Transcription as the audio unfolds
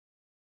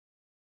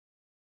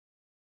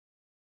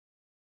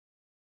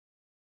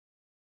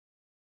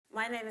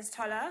My name is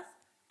Tola,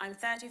 I'm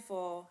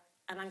 34,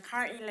 and I'm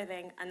currently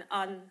living an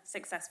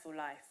unsuccessful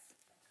life.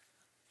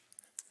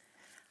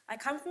 I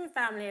come from a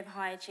family of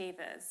high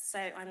achievers, so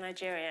I'm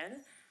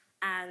Nigerian,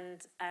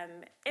 and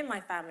in my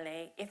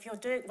family, if you're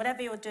doing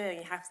whatever you're doing,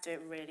 you have to do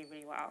it really,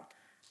 really well.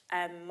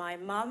 My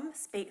mum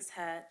speaks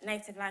her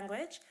native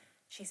language,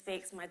 she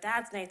speaks my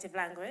dad's native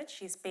language,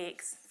 she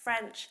speaks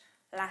French,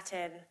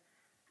 Latin,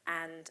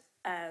 and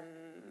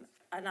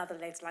another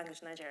native language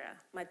in Nigeria.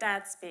 My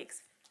dad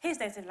speaks his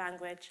native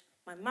language,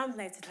 my mum's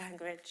native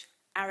language,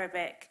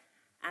 Arabic,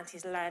 and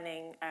he's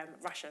learning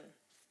Russian.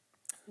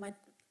 My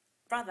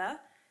brother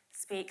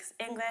speaks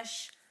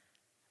English,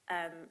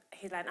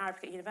 he's learning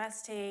Arabic at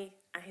university,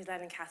 and he's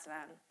learning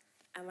Catalan.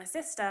 And my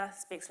sister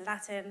speaks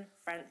Latin,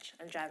 French,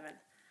 and German.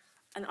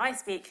 And I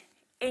speak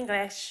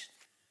English,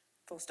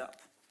 full stop.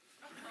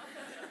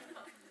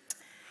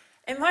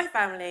 In my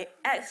family,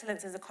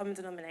 excellence is a common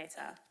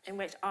denominator in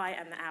which I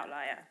am the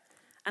outlier.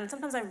 And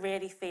sometimes I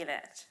really feel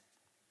it.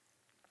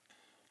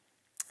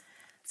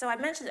 So I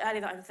mentioned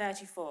earlier that I'm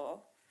 34,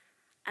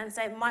 and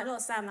so it might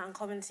not sound that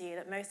uncommon to you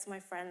that most of my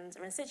friends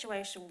are in a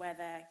situation where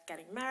they're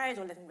getting married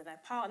or living with their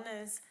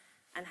partners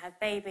and have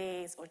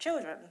babies or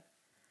children.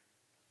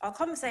 Our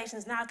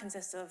conversations now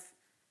consist of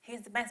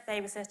who's the best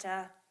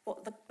babysitter, what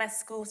are the best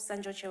schools to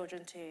send your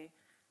children to,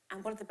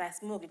 and what are the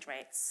best mortgage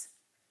rates.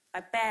 I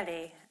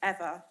barely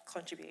ever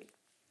contribute.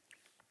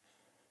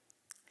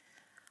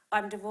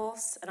 I'm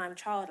divorced and I'm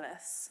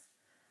childless.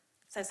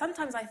 So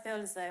sometimes I feel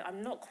as though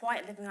I'm not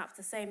quite living up to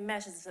the same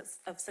measures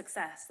of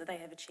success that they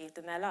have achieved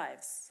in their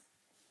lives.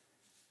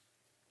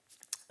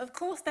 Of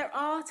course, there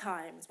are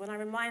times when I'm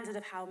reminded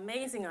of how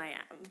amazing I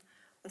am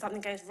when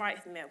something goes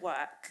right for me at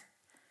work.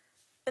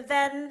 But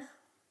then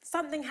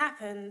something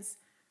happens,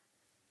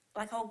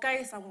 like I'll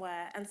go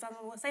somewhere and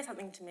someone will say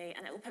something to me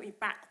and it will put me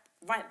back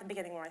right at the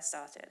beginning where I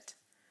started.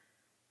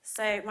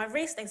 So my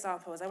recent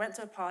example was I went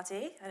to a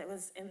party and it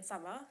was in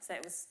summer, so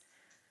it was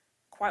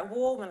quite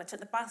warm, and I took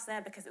the bus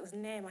there because it was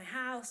near my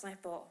house, and I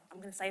thought, I'm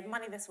going to save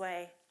money this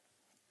way.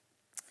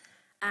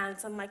 And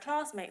some of my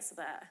classmates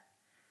were there.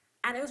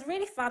 And it was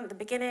really fun at the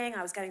beginning.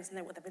 I was getting to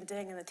know what they've been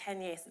doing in the 10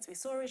 years since we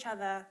saw each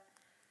other.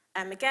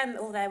 And again,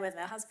 all there with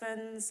their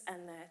husbands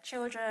and their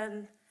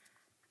children.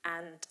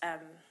 And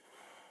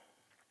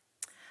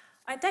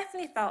I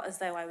definitely felt as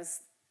though I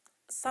was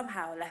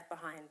somehow left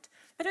behind.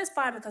 But it was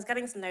fine because I was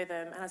getting to know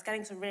them, and I was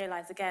getting to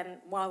realise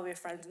again why we were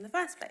friends in the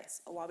first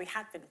place, or why we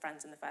had been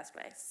friends in the first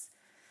place.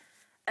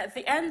 At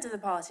the end of the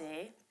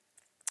party,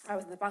 I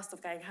was in the bus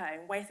stop going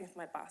home, waiting for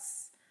my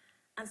bus,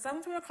 and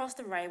someone from across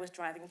the road was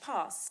driving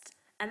past,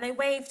 and they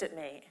waved at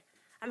me.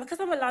 And because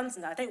I'm a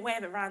Londoner, I don't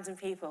wave at random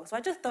people, so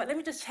I just thought, let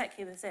me just check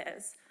who this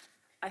is.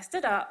 I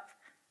stood up,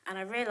 and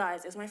I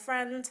realised it was my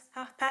friend,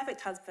 her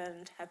perfect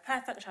husband, her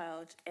perfect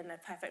child, in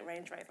their perfect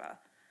Range Rover.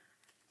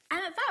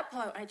 And at that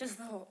point, I just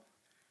thought,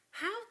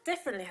 how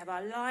differently have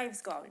our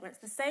lives gone? We went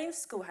to the same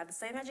school, had the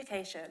same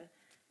education,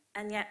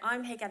 and yet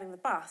I'm here getting the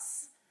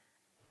bus,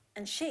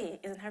 and she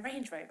is in her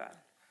Range Rover.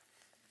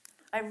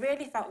 I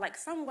really felt like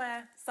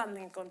somewhere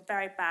something had gone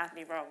very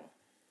badly wrong.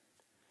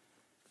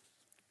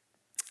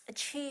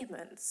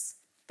 Achievements.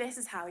 This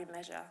is how we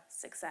measure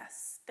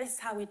success. This is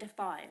how we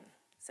define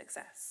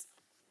success.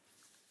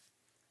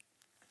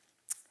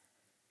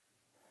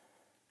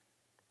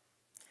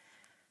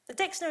 The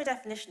dictionary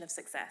definition of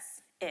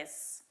success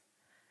is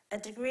a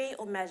degree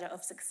or measure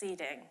of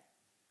succeeding,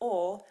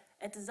 or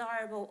a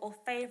desirable or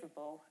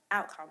favourable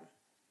outcome.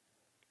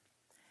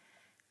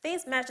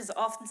 These measures are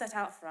often set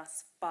out for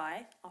us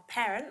by our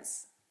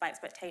parents, by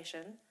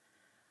expectation,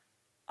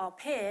 our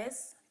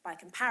peers, by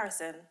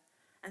comparison,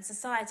 and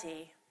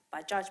society,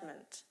 by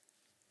judgment.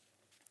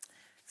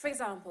 For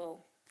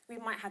example, we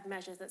might have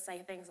measures that say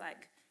things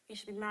like, you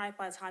should be married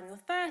by the time you're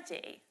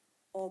 30,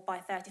 or by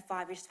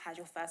 35 you should have had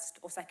your first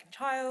or second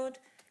child,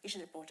 you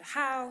should have bought a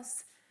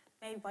house,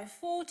 maybe by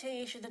 40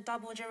 you should have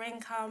doubled your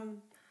income,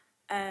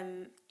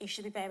 you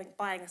should be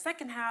buying a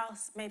second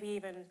house, maybe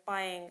even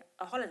buying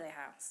a holiday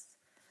house.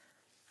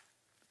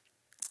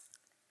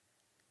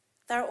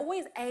 There are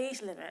always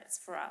age limits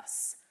for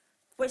us,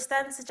 which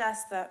then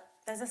suggests that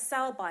there's a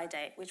sell-by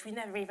date, which we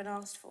never even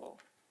asked for.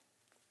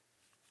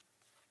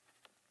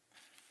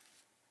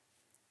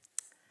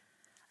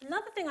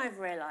 Another thing I've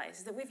realised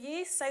is that we've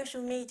used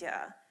social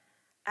media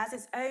as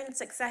its own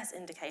success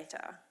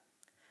indicator,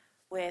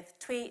 with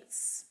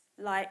tweets,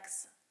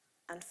 likes,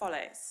 and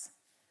follows.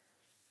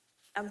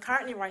 I'm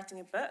currently writing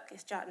a book,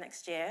 it's due out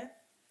next year,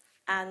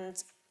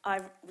 and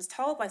I was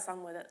told by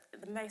someone that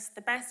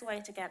the best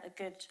way to get a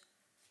good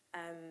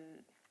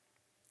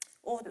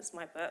audience for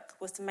my book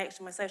was to make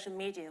sure my social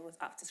media was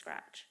up to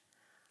scratch.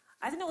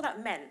 I didn't know what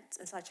that meant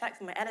until I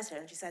checked with my editor,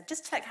 and she said,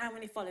 just check how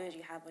many followers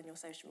you have on your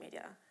social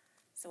media.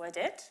 So I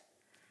did,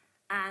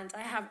 and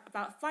I have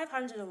about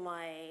 500 on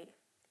my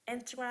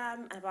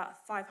Instagram and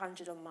about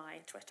 500 on my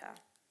Twitter.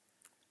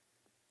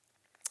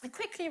 I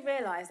quickly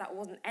realised that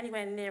wasn't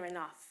anywhere near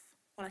enough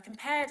when I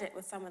compared it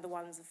with some of the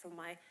ones from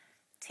my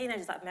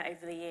teenagers that I've met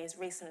over the years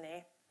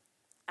recently,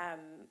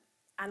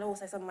 and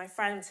also some of my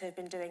friends who have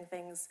been doing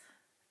things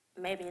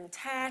maybe in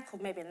tech or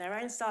maybe in their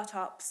own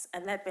startups,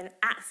 and they've been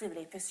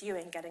actively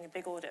pursuing getting a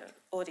big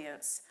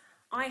audience.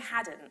 I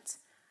hadn't,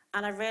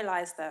 and I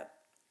realised that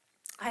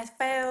I had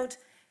failed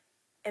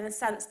in the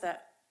sense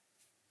that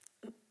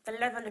the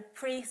level of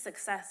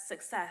pre-success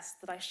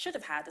that I should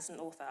have had as an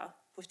author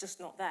was just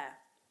not there.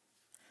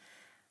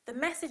 The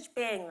message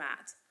being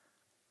that,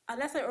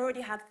 unless I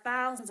already had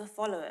thousands of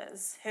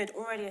followers who had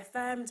already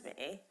affirmed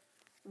me,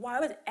 why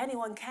would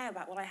anyone care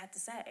about what I had to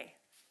say?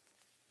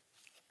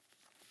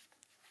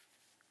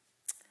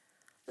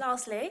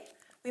 Lastly,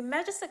 we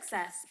measure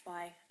success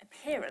by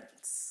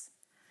appearance.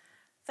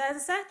 There's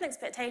a certain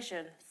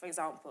expectation, for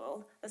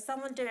example, that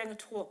someone doing a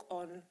talk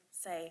on,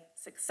 say,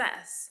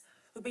 success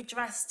would be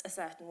dressed a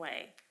certain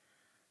way.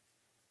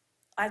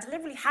 I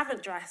deliberately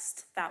haven't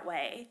dressed that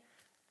way.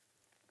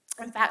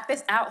 In fact,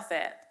 this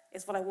outfit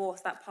is what I wore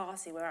to that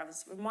party where I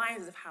was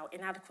reminded of how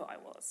inadequate I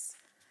was.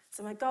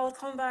 So my gold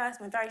Converse,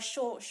 my very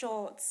short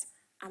shorts,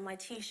 and my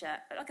t-shirt,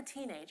 but like a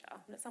teenager,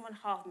 like someone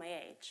half my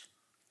age.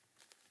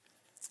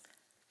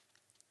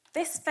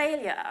 This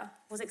failure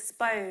was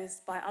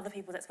exposed by other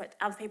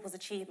people's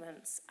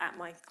achievements at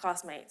my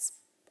classmates'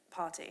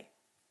 party.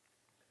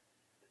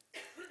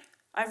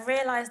 I've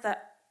realised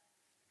that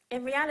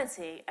in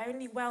reality,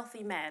 only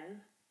wealthy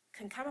men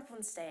can come up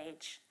on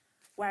stage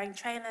wearing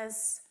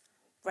trainers,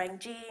 wearing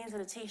jeans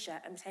and a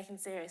t-shirt and be taken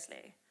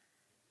seriously.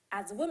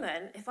 As a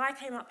woman, if I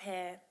came up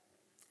here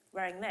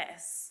wearing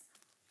this,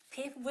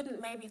 people wouldn't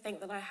maybe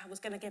think that I was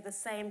going to give the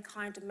same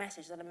kind of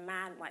message that a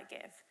man might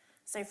give.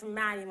 So for a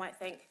man, you might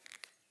think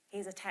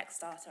he's a tech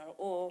starter,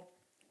 or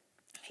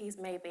he's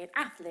maybe an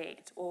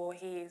athlete, or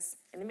he's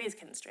in the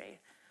music industry.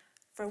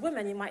 For a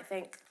woman, you might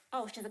think,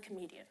 oh, she's a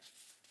comedian.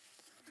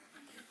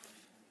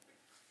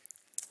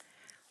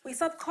 We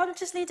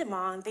subconsciously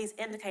demand these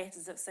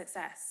indicators of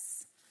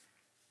success,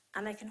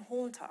 and they can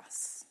haunt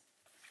us.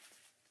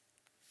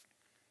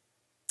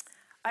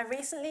 I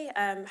recently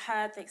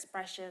heard the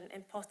expression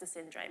imposter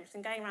syndrome. It's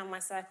been going around my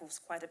circles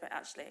quite a bit,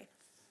 actually.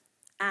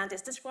 And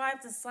it's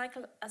described as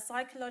a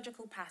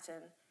psychological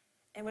pattern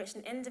in which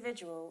an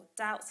individual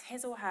doubts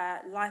his or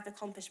her life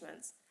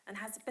accomplishments and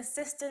has a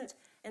persistent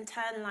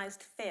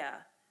internalized fear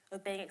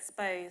of being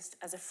exposed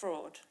as a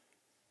fraud.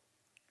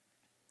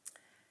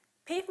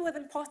 People with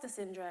imposter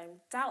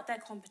syndrome doubt their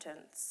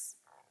competence,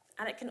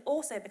 and it can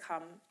also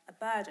become a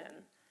burden.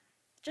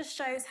 It just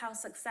shows how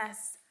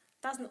success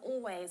doesn't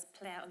always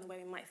play out in the way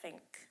we might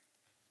think.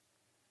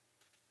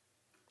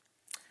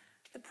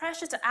 The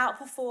pressure to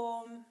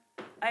outperform,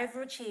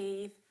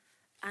 overachieve,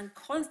 and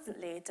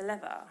constantly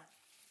deliver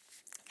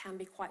can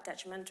be quite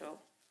detrimental.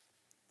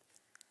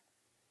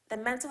 The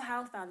Mental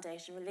Health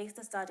Foundation released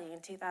a study in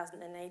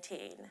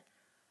 2018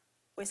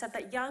 which said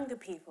that younger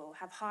people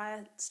have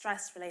higher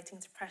stress relating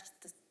to pressure.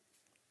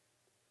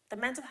 The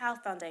Mental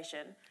Health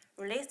Foundation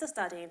released a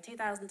study in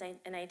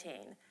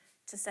 2018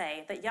 to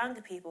say that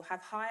younger people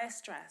have higher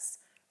stress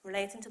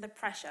relating to the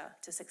pressure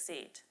to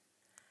succeed.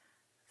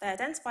 They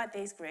identified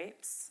these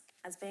groups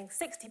as being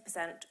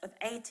 60% of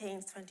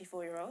 18 to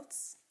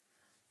 24-year-olds,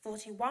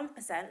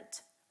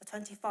 41% of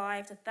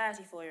 25 to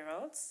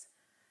 34-year-olds,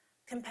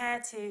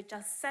 compared to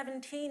just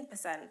 17%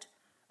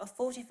 of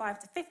 45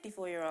 to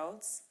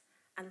 54-year-olds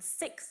and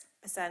 6%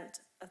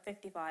 of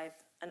 55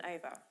 and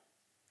over.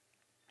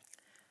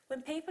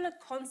 When people are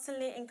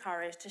constantly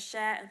encouraged to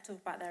share and talk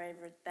about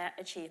their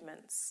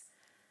achievements,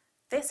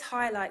 this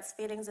highlights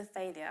feelings of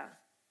failure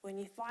when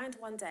you find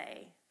one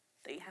day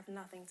that you have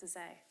nothing to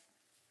say.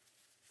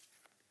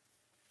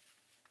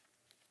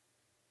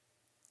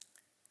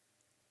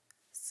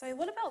 So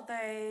what about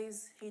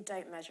those who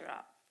don't measure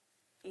up?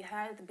 You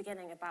heard at the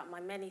beginning about my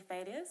many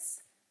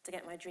failures to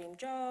get my dream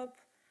job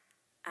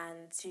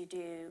and to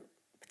do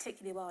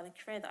particularly well in a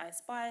career that I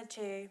aspired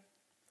to.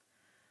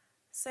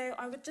 So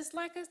I would just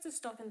like us to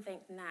stop and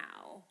think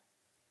now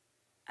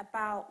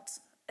about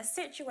a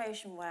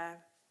situation where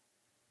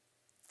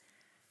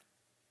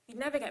you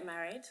never get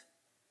married,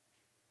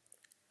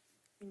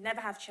 you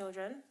never have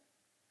children,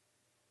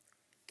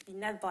 you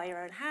never buy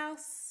your own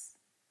house,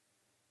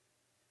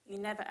 you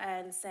never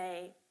earn,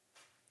 say,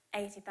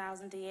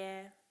 80,000 a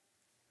year,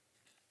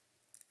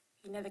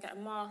 you never get a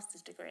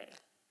master's degree,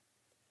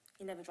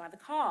 you never drive a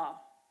car.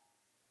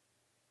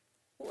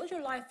 What would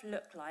your life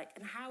look like,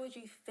 and how would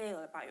you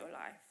feel about your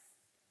life?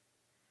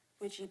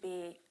 Would you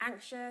be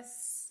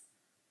anxious?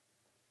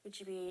 Would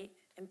you be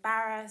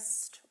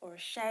embarrassed or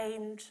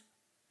ashamed?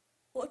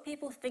 What would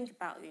people think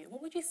about you?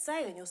 What would you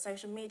say on your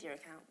social media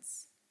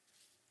accounts?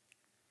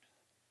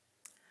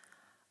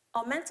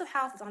 Our mental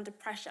health is under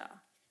pressure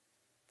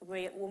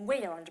when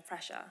we are under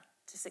pressure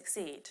to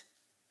succeed.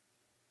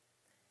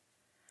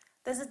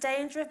 There's a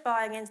danger of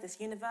buying into this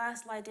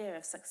universal idea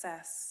of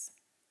success.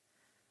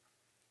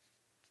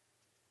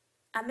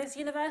 And this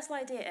universal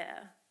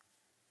idea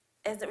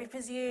is that we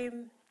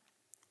presume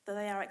that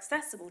they are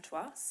accessible to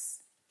us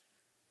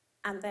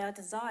and they are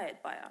desired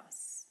by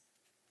us,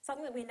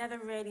 something that we never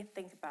really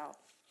think about.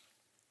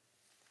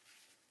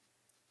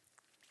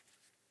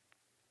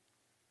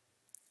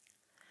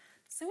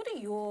 So what are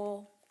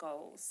your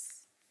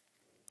goals?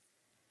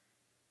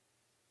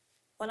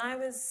 When I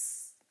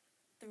was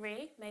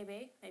 3,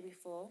 maybe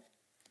 4,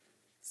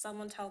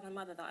 someone told my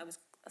mother that I was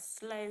a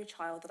slow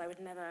child, that I would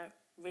never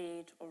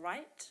read or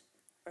write,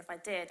 or if I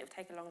did, it would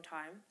take a long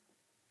time.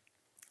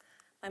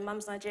 My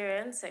mum's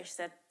Nigerian, so she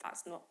said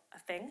that's not a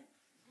thing,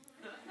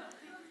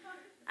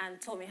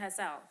 and taught me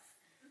herself.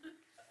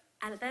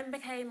 And it then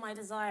became my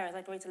desire, as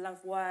I grew to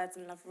love words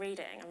and love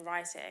reading and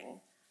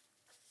writing,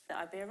 that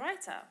I'd be a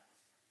writer.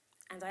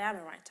 And I am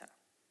a writer.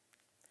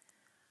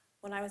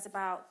 When I was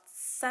about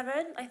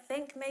 7, I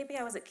think maybe,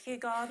 I was at Kew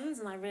Gardens,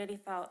 and I really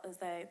felt as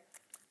though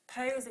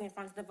posing in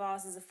front of the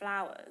vases of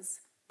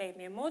flowers made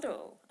me a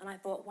model. And I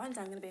thought, one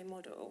day I'm going to be a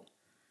model.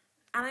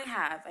 And I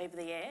have over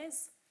the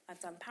years. I've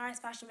done Paris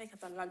Fashion Week, I've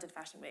done London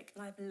Fashion Week,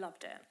 and I've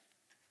loved it.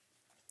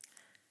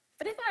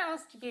 But if I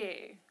asked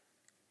you,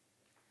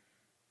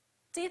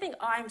 do you think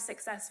I'm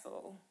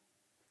successful?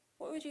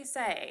 What would you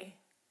say?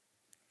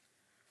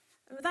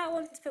 And without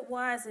wanting to put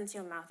words into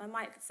your mouth, I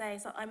might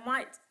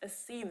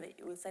assume that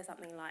you would say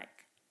something like,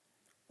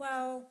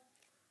 well,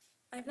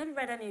 I've never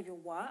read any of your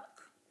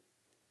work,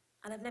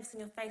 and I've never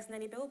seen your face on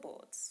any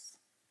billboards.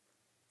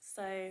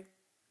 So,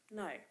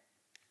 no.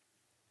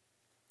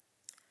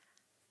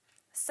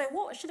 So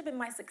what should have been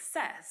my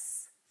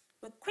success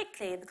would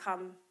quickly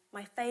become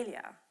my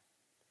failure.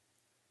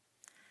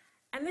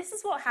 And this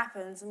is what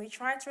happens when we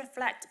try to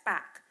reflect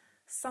back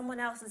someone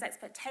else's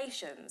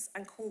expectations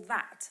and call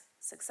that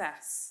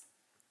success.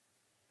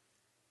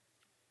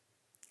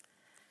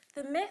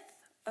 The myth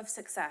of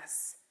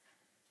success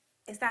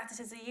is that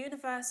it is a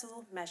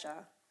universal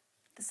measure,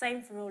 the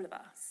same for all of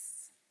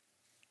us.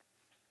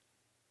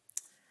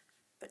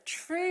 But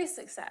true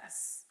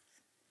success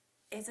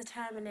is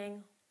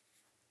determining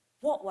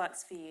what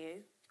works for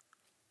you,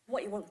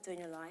 what you want to do in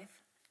your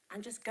life,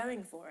 and just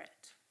going for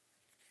it.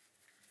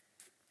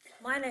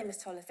 My name is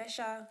Tola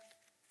Fisher,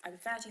 I'm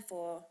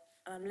 34,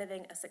 and I'm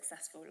living a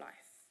successful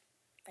life.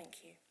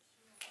 Thank you.